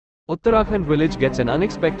Uttarakhand village gets an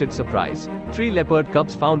unexpected surprise. 3 leopard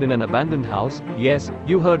cubs found in an abandoned house. Yes,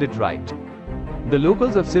 you heard it right. The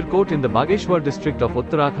locals of Sirkot in the Bageshwar district of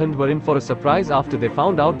Uttarakhand were in for a surprise after they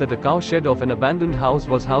found out that a cowshed of an abandoned house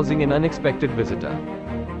was housing an unexpected visitor.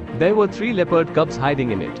 There were 3 leopard cubs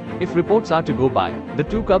hiding in it. If reports are to go by, the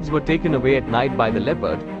 2 cubs were taken away at night by the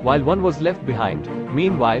leopard, while one was left behind.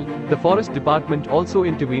 Meanwhile, the forest department also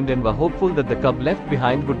intervened and were hopeful that the cub left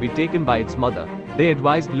behind would be taken by its mother. They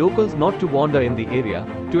advised locals not to wander in the area.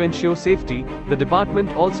 To ensure safety, the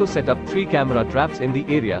department also set up 3 camera traps in the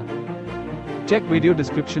area. Check video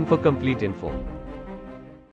description for complete info.